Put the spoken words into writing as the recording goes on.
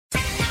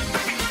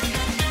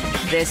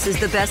This is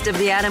the Best of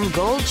the Adam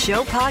Gold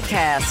Show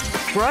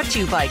podcast, brought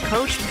to you by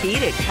Coach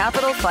Pete at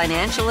Capital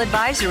Financial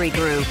Advisory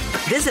Group.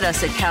 Visit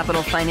us at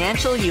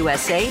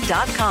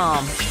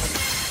capitalfinancialusa.com.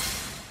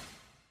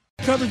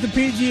 Covers the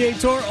PGA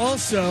Tour,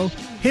 also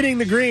hitting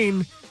the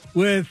green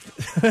with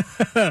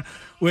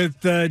with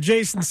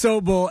Jason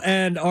Sobel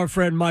and our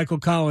friend Michael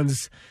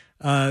Collins.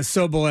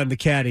 Sobel and the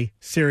caddy,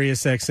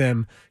 Sirius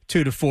XM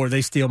 2 to 4.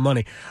 They steal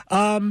money.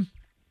 A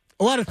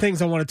lot of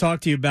things I want to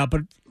talk to you about,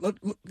 but look,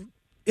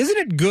 isn't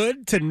it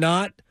good to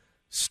not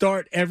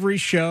start every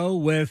show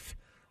with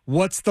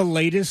what's the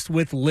latest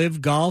with Live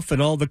Golf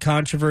and all the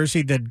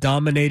controversy that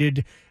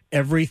dominated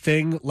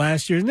everything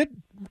last year? Isn't it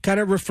kind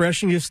of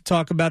refreshing just to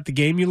talk about the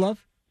game you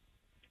love?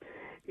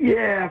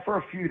 Yeah, for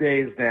a few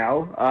days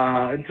now,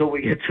 until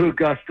we get to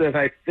Augusta. And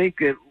I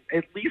think at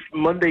least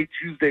Monday,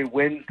 Tuesday,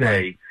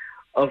 Wednesday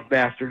of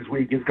Masters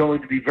Week is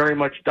going to be very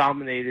much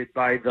dominated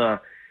by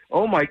the,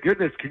 oh my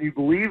goodness, can you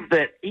believe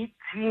that 18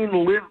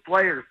 live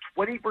players,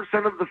 20%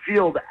 of the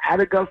field at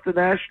Augusta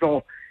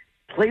National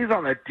plays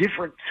on a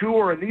different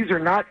tour, and these are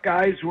not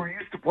guys who are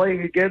used to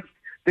playing against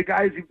the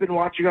guys you've been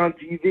watching on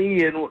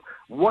TV, and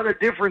what a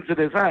difference it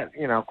is.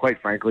 You know,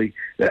 quite frankly,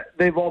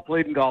 they've all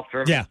played in golf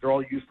tournaments. Yeah. They're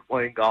all used to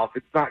playing golf.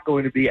 It's not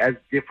going to be as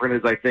different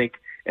as I think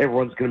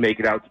everyone's going to make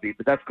it out to be,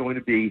 but that's going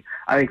to be,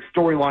 I think,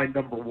 storyline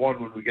number one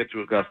when we get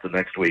to Augusta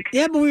next week.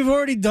 Yeah, but we've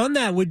already done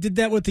that. We did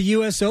that with the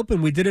U.S.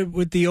 Open. We did it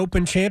with the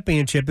Open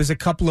Championship. There's a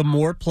couple of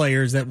more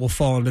players that will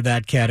fall into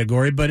that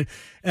category, but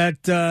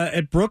at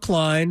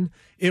Brookline,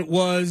 it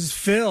was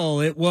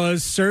Phil, it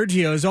was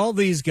Sergio, it was all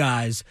these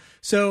guys.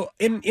 So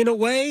in a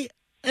way,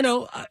 you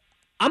know,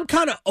 I'm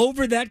kind of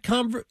over that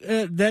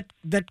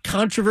that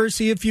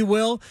controversy, if you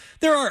will.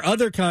 There are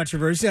other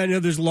controversies. I know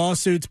there's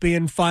lawsuits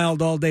being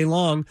filed all day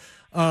long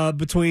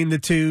between the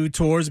two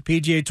tours, the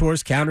PGA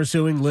Tours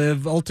countersuing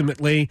Live.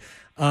 Ultimately,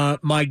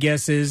 my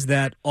guess is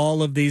that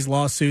all of these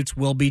lawsuits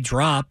will be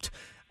dropped.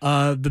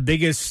 The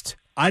biggest,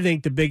 I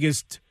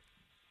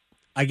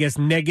guess,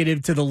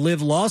 negative to the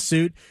Live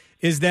lawsuit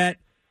is that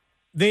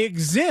they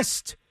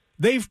exist.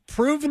 They've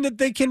proven that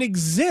they can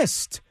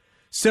exist.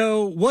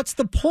 So what's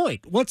the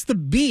point? What's the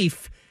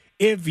beef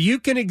if you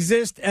can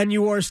exist and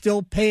you are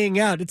still paying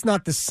out? It's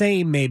not the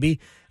same, maybe.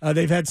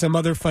 They've had some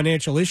other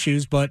financial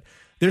issues, but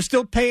they're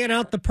still paying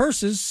out the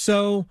purses.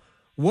 So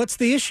what's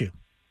the issue?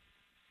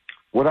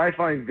 What I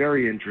find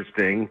very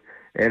interesting,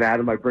 and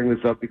Adam, I bring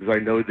this up because I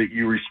know that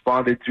you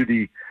responded to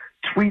the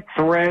tweet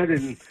thread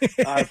and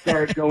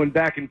started going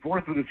back and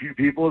forth with a few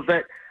people, is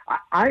that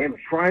I am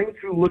trying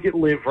to look at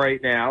Live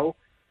right now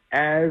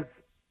as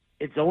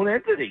its own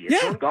entity,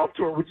 its own golf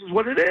tour, which is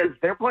what it is.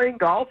 They're playing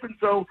golf, and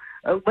so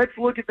let's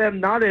look at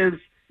them not as,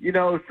 you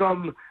know,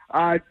 some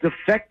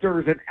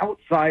defectors and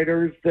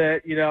outsiders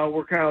that, you know,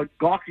 we're kind of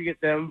gawking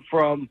at them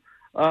from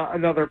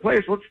another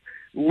place.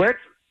 Let's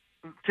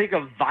take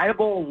a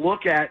viable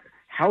look at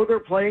how they're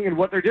playing and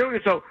what they're doing.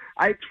 And so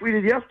I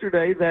tweeted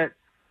yesterday that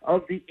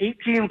of the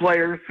 18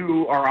 players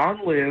who are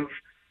on Live,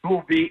 who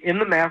will be in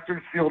the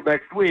Masters field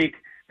next week,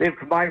 they've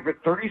combined for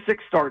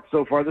 36 starts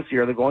so far this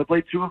year. They've only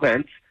played 2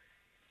 events,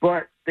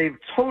 but they've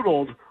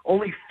totaled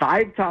only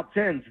 5 top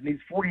 10s in these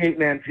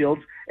 48-man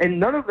fields, and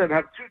none of them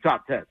have 2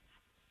 top 10s.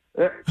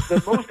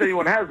 The most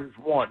anyone has is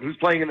 1, who's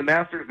playing in the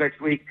Masters next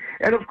week.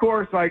 And, of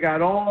course, I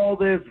got all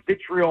this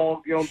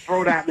vitriol, you know,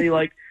 thrown at me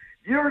like,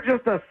 you're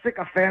just a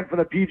sycophant for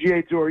the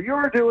PGA Tour.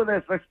 You're doing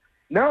this.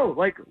 No,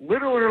 like,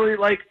 literally,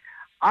 like,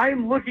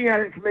 I'm looking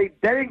at it from a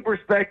betting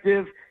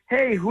perspective.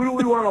 Hey, who do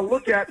we want to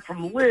look at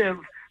from Live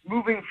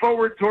moving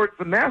forward towards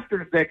the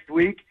Masters next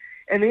week?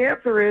 And the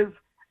answer is,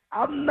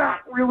 I'm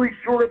not really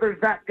sure there's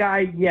that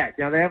guy yet.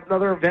 Now, they have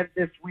another event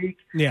this week.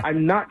 Yeah.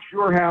 I'm not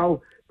sure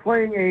how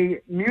playing a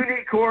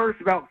Muni course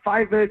about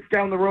 5 minutes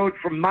down the road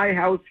from my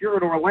house here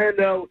in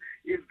Orlando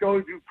is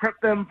going to prep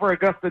them for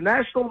Augusta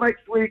National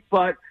next week,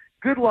 but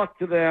good luck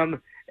to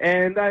them.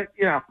 And,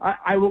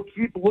 I will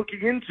keep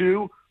looking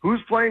into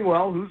who's playing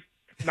well, who's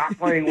not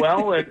playing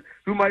well, and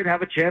who might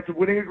have a chance of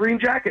winning a green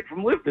jacket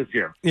from Live this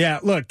year. Yeah,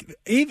 look,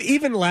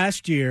 even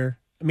last year,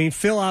 I mean,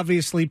 Phil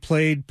obviously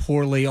played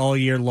poorly all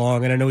year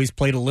long, and I know he's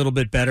played a little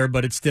bit better,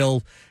 but it's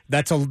still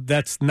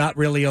that's not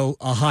really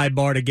a high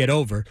bar to get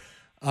over.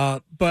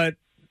 But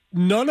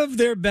none of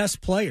their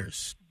best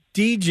players,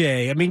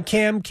 DJ, I mean,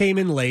 Cam came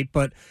in late,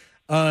 but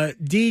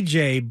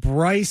DJ,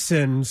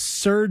 Bryson,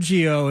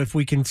 Sergio, if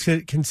we can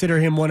consider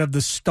him one of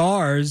the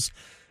stars,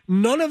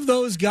 none of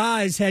those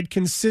guys had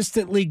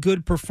consistently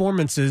good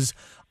performances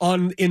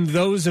in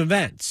those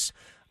events.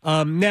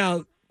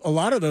 Now, a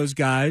lot of those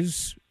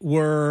guys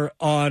were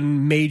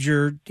on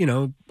major,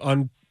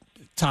 on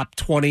top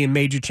 20 in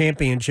major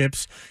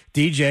championships.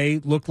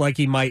 DJ looked like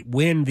he might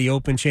win the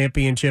Open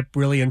Championship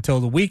really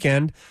until the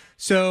weekend.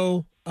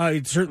 So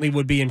it certainly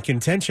would be in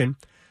contention.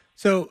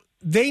 So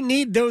they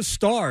need those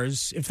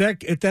stars. If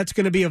that's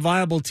going to be a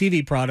viable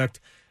TV product,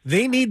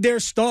 they need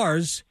their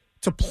stars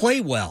to play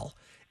well.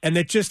 And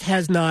that just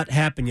has not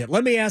happened yet.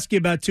 Let me ask you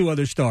about 2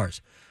 other stars,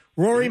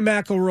 Rory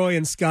McIlroy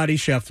and Scottie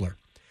Scheffler.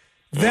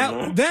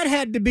 That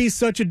had to be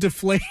such a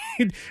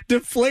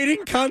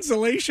deflating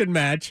consolation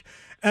match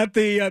at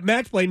the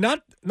match play.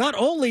 Not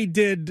only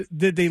did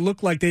they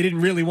look like they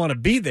didn't really want to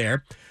be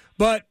there,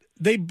 but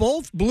they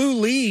both blew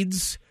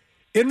leads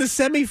in the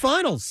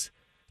semifinals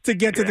to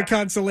get to the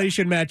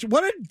consolation match.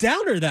 What a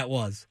downer that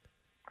was.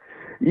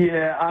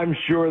 Yeah, I'm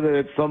sure that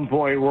at some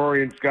point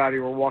Rory and Scotty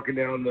were walking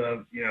down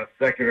the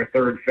second or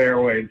third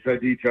fairway and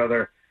said to each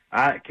other,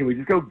 can we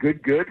just go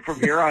good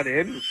from here on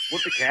in,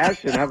 split the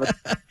cash, and have a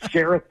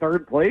share of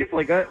third place?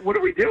 Like, what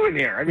are we doing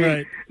here? I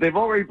mean, They've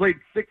already played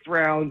 6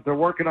 rounds. They're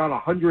working on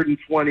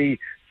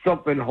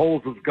 120-something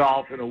holes of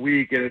golf in a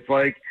week, and it's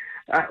like,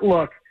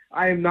 look,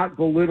 I am not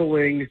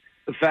belittling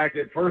the fact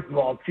that, first of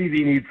all,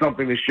 TV needs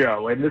something to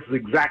show, and this is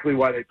exactly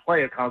why they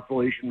play a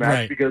consolation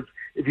match, because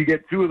if you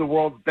get 2 of the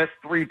world's best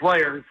 3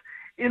 players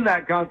in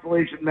that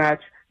consolation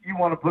match, you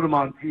want to put them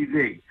on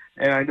TV.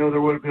 And I know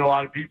there would have been a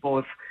lot of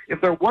people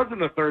if there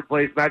wasn't a third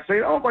place match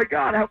saying, oh, my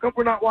God, how come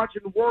we're not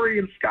watching Rory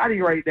and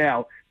Scotty right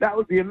now? That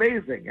would be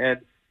amazing.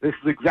 And this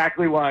is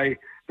exactly why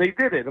they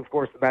did it. Of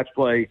course, the match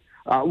play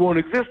won't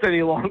exist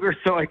any longer,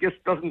 so I guess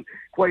it doesn't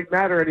quite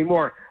matter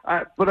anymore.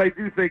 But I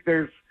do think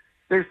there's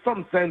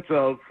some sense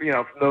of,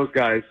 from those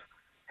guys,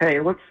 hey,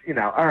 let's,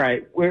 all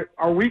right,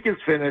 our week is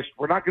finished.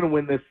 We're not going to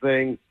win this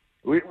thing.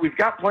 We've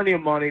got plenty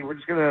of money. We're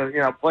just going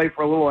to, play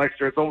for a little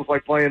extra. It's almost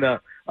like playing a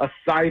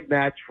side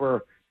match for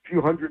a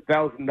few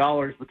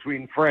 $100,000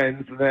 between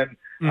friends. And then,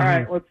 all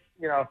right, let's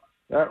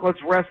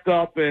rest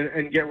up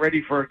and get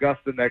ready for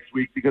Augusta next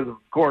week, because, of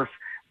course,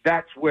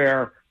 that's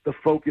where the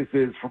focus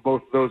is for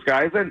both of those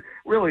guys and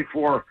really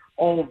for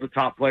all of the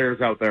top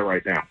players out there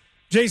right now.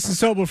 Jason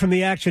Sobel from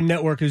the Action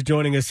Network is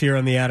joining us here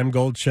on the Adam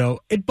Gold Show.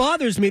 It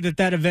bothers me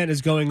that event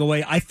is going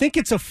away. I think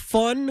it's a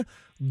fun,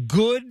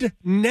 good,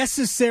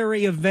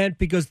 necessary event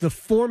because the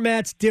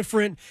format's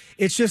different.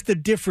 It's just a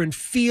different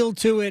feel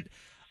to it.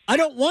 I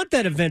don't want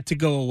that event to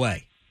go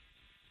away.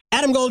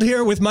 Adam Gold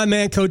here with my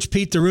man, Coach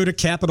Pete D'Arruda,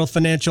 Capital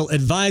Financial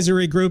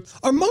Advisory Group.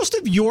 Are most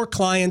of your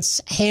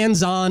clients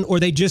hands-on, or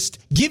they just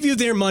give you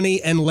their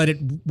money and let it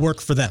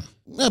work for them?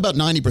 About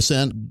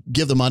 90%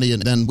 give the money,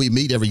 and then we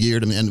meet every year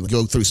and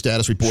go through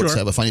status reports,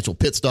 have a financial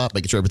pit stop,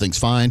 making sure everything's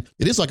fine.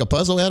 It is like a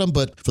puzzle, Adam,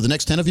 but for the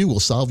next 10 of you, we'll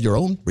solve your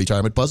own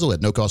retirement puzzle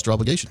at no cost or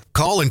obligation.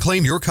 Call and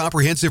claim your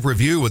comprehensive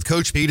review with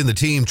Coach Pete and the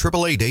team,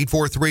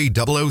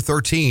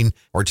 888-843-0013,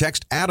 or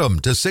text ADAM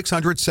to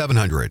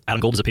 600-700. Adam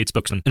Gold is a paid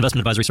spokesman.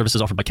 Investment advisory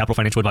services offered by Capital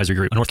Financial Advisory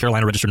Group, a North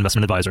Carolina registered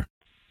investment advisor.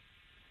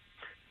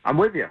 I'm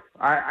with you.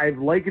 I've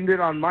likened it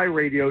on my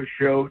radio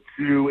show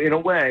to, in a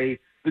way,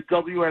 the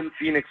WM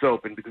Phoenix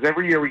Open, because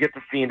every year we get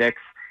to Phoenix,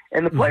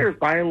 and the players,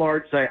 by and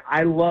large, say,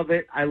 I love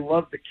it. I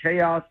love the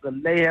chaos, the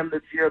mayhem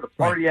that's here, the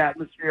party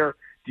atmosphere.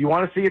 Do you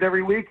want to see it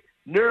every week?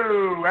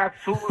 No,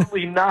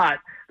 absolutely not.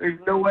 There's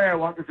no way I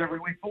want this every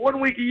week. But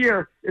 1 week a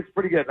year, it's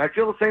pretty good. And I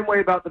feel the same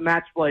way about the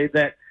match play,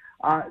 that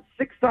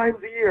 6 times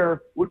a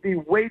year would be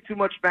way too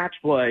much match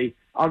play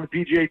on the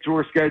PGA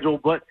Tour schedule,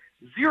 but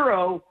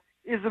 0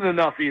 isn't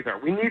enough either.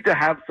 We need to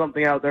have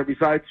something out there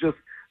besides just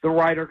the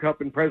Ryder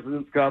Cup and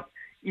President's Cup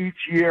each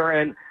year,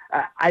 and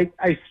I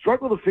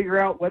struggle to figure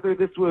out whether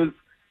this was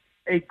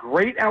a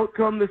great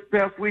outcome this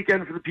past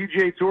weekend for the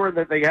PGA Tour,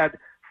 that they had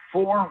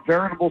 4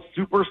 veritable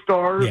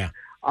superstars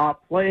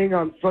playing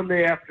on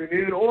Sunday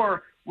afternoon,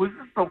 or was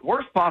this the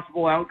worst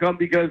possible outcome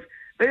because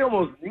they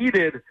almost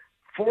needed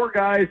 4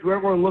 guys who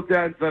everyone looked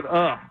at and said,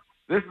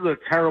 this is a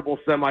terrible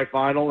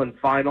semifinal and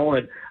final,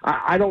 and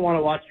I don't want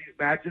to watch these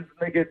matches, and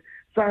they could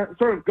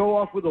sort of go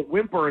off with a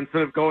whimper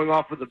instead of going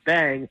off with a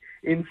bang.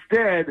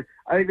 Instead,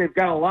 I think they've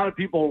got a lot of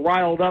people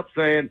riled up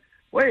saying,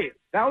 wait,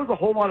 that was a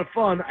whole lot of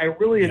fun. I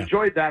really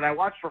enjoyed that. I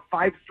watched for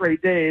 5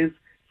 straight days,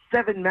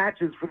 7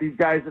 matches for these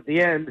guys at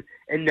the end,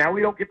 and now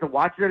we don't get to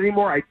watch it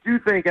anymore. I do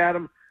think,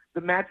 Adam, the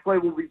match play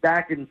will be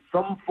back in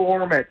some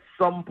form at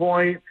some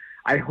point.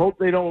 I hope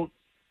they don't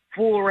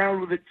fool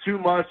around with it too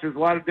much. There's a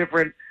lot of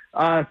different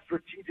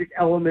strategic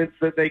elements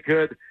that they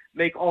could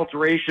make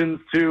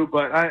alterations to,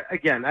 but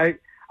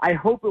I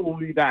hope it will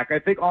be back. I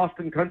think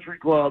Austin Country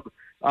Club,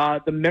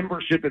 the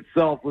membership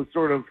itself was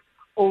sort of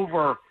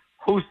over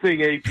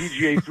hosting a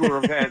PGA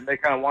Tour event. They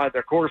kind of wanted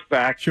their course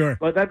back. Sure.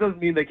 But that doesn't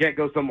mean they can't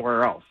go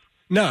somewhere else.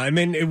 No, I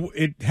mean,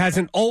 it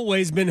hasn't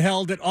always been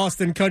held at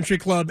Austin Country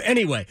Club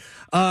anyway.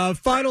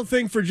 Final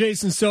thing for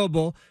Jason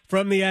Sobel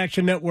from the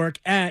Action Network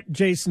at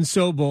Jason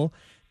Sobel,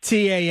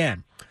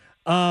 TAN.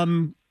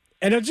 And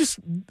just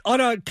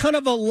on a kind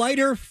of a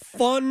lighter,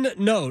 fun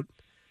note,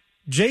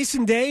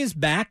 Jason Day is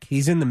back.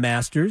 He's in the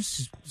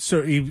Masters.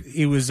 So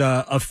he was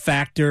a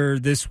factor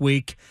this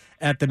week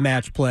at the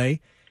match play.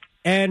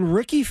 And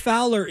Ricky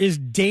Fowler is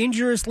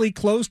dangerously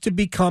close to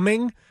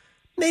becoming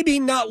maybe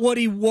not what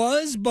he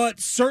was, but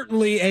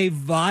certainly a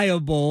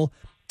viable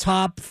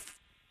top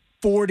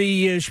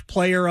 40-ish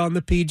player on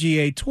the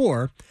PGA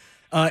Tour.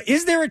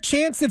 Is there a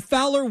chance that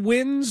Fowler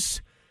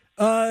wins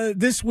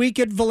this week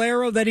at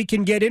Valero, that he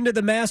can get into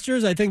the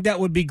Masters? I think that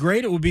would be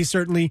great. It would be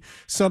certainly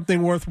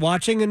something worth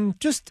watching. And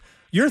just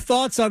your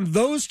thoughts on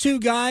those 2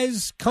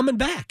 guys coming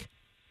back.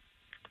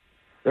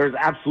 There's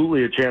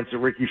absolutely a chance that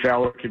Ricky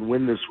Fowler can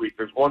win this week.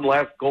 There's one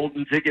last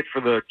golden ticket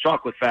for the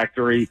Chocolate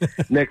Factory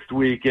next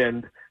week,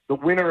 and the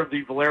winner of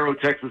the Valero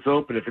Texas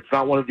Open, if it's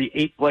not one of the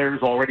 8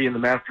 players already in the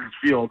Masters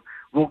field,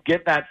 will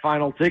get that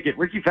final ticket.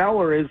 Ricky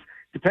Fowler is,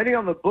 depending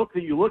on the book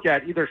that you look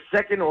at, either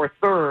second or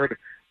third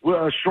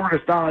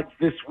shortest odds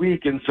this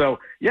week. And so,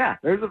 yeah,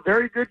 there's a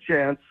very good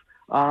chance.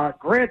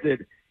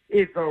 Granted,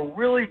 it's a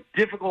really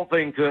difficult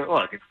thing to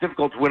look. It's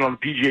difficult to win on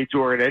the PGA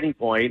Tour at any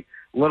point,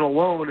 let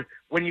alone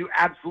when you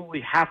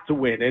absolutely have to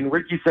win. And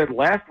Ricky said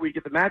last week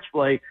at the match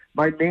play,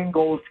 my main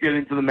goal is to get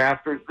into the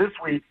Masters. This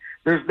week,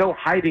 there's no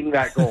hiding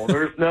that goal.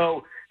 There's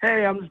no,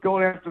 hey, I'm just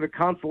going after the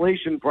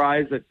consolation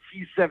prize at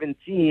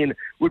T17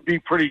 would be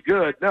pretty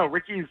good. No,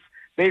 Ricky's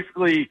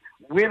basically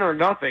win or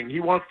nothing. He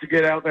wants to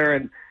get out there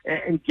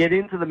and get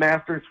into the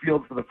Masters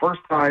field for the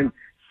first time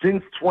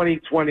since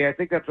 2020. I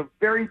think that's a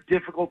very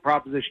difficult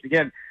proposition.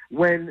 Again,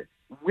 when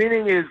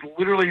winning is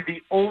literally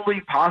the only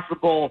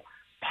possible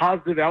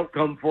positive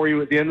outcome for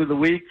you at the end of the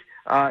week,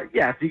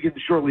 yes, you can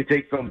surely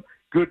take some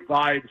good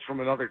vibes from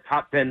another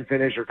top 10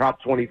 finish or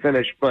top 20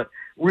 finish. But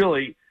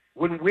really,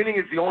 when winning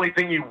is the only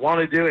thing you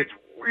want to do, it's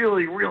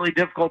really, really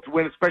difficult to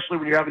win, especially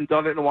when you haven't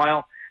done it in a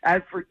while.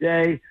 As for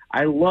Day,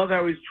 I love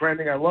how he's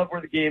trending. I love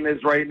where the game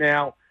is right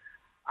now.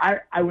 I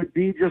would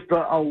be just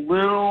a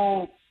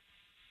little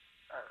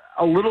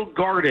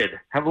guarded,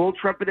 have a little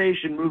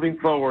trepidation moving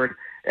forward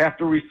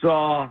after we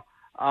saw,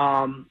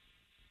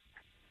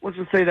 let's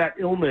just say, that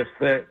illness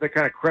that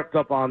kind of crept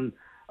up on,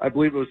 I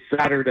believe it was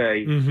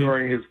Saturday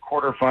during his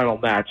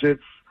quarterfinal match.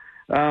 It's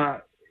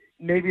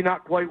maybe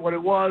not quite what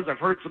it was. I've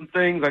heard some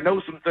things. I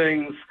know some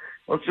things.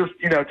 Let's just,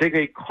 take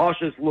a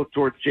cautious look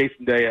towards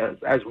Jason Day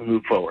as we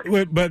move forward.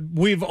 But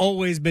we've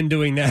always been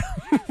doing that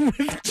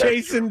with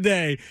Jason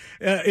Day.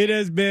 It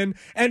has been.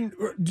 And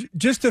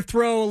just to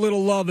throw a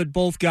little love at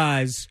both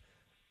guys,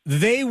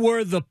 they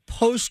were the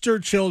poster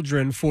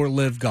children for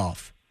LIV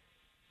Golf.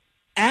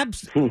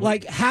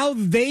 Like how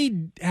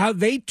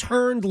they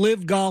turned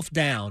LIV Golf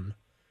down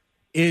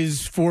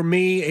is, for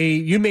me,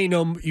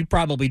 you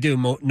probably do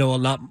know a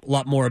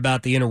lot more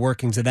about the inner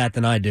workings of that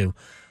than I do.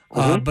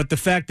 But the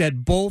fact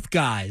that both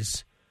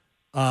guys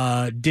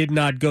did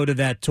not go to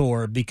that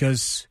tour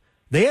because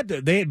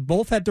they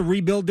both had to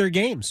rebuild their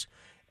games,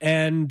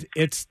 and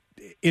it's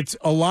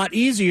a lot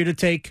easier to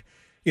take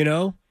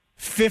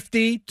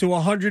 $50 to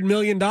 $100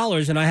 million,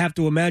 and I have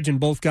to imagine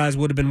both guys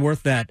would have been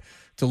worth that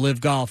to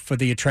LIV Golf for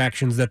the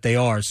attractions that they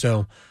are.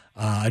 So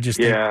I just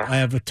think I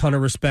have a ton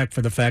of respect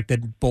for the fact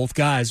that both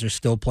guys are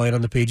still playing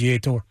on the PGA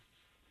Tour.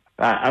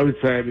 I would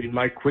say,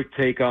 my quick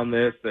take on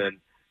this, and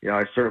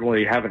I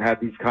certainly haven't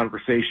had these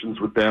conversations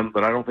with them,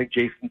 but I don't think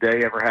Jason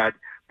Day ever had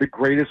the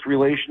greatest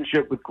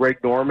relationship with Greg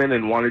Norman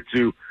and wanted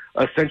to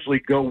essentially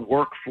go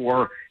work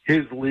for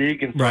his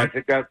league. And so I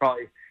think that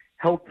probably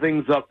helped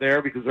things up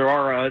there, because there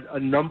are a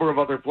number of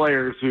other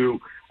players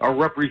who are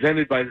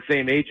represented by the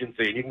same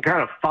agency. And you can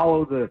kind of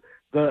follow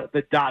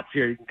the dots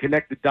here. You can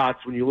connect the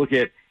dots when you look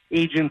at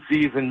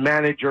agencies and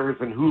managers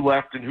and who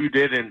left and who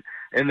didn't,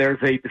 and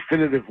there's a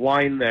definitive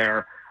line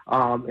there.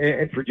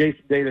 And for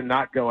Jason Day to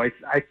not go, I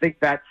think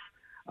that's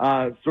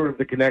sort of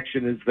the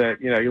connection, is that,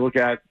 you look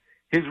at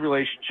his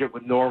relationship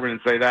with Norman and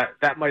say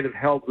that might have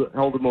held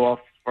him off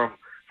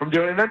from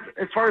doing it. And then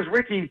as far as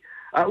Ricky,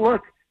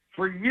 look,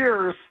 for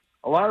years,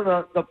 a lot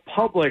of the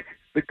public,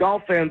 the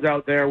golf fans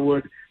out there,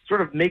 would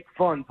sort of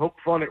poke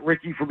fun at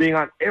Ricky for being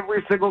on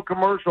every single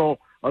commercial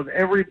of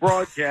every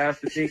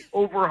broadcast and being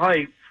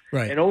overhyped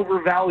and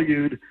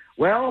overvalued.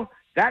 Well,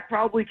 that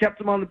probably kept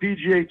him on the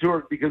PGA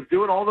Tour, because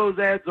doing all those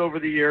ads over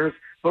the years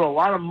put a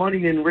lot of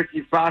money in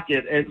Ricky's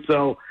pocket. And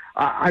so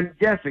I'm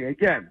guessing,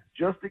 again,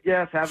 just a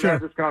guess, haven't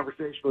had this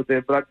conversation with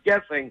him, but I'm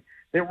guessing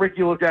that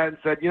Ricky looked at it and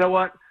said, you know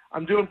what,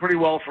 I'm doing pretty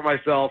well for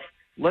myself.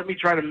 Let me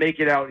try to make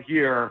it out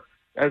here,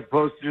 as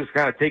opposed to just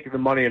kind of taking the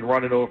money and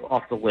running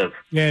off to LIV.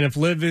 Yeah, and if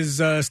LIV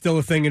is still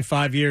a thing in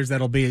 5 years,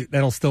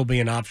 that'll still be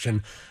an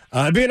option.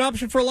 It'd be an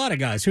option for a lot of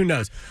guys. Who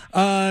knows?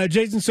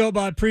 Jason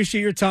Soba, I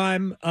appreciate your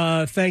time.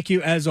 Thank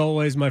you, as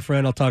always, my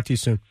friend. I'll talk to you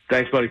soon.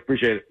 Thanks, buddy.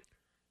 Appreciate it.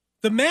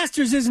 The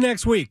Masters is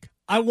next week.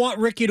 I want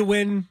Ricky to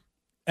win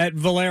at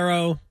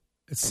Valero.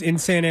 It's in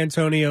San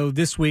Antonio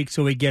this week,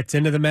 so he gets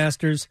into the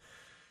Masters.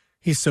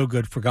 He's so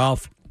good for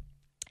golf,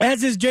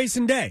 as is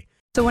Jason Day.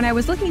 So when I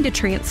was looking to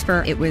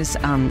transfer, it was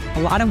a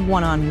lot of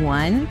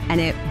one-on-one,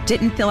 and it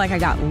didn't feel like I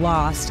got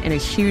lost in a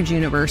huge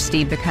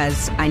university,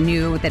 because I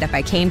knew that if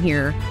I came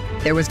here,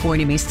 there was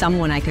going to be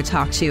someone I could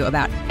talk to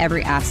about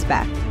every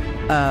aspect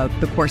of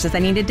the courses I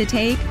needed to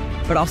take,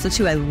 but also,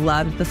 too, I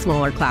loved the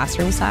smaller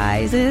classroom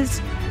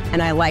sizes,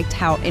 and I liked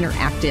how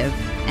interactive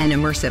and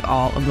immersive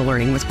all of the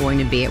learning was going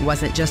to be. It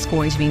wasn't just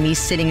going to be me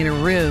sitting in a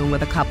room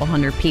with a couple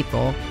hundred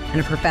people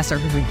and a professor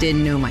who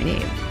didn't know my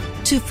name.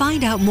 To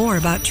find out more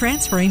about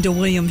transferring to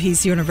William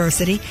Peace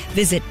University,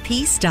 visit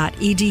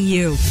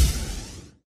peace.edu.